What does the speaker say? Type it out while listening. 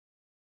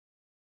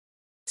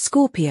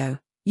Scorpio,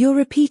 you're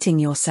repeating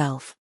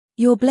yourself.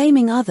 You're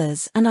blaming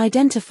others and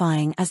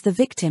identifying as the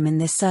victim in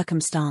this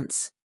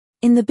circumstance.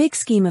 In the big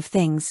scheme of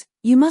things,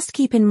 you must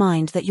keep in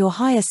mind that your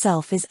higher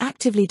self is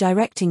actively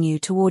directing you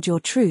toward your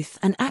truth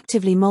and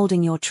actively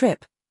molding your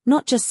trip,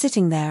 not just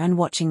sitting there and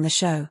watching the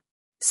show.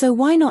 So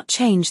why not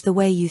change the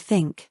way you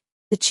think?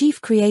 The chief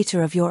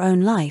creator of your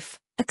own life,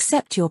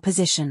 accept your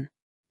position.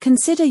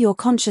 Consider your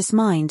conscious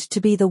mind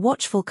to be the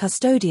watchful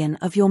custodian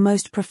of your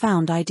most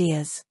profound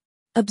ideas.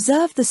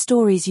 Observe the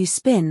stories you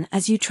spin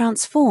as you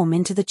transform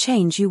into the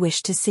change you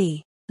wish to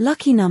see.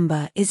 Lucky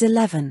number is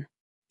 11.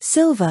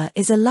 Silver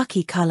is a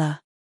lucky color.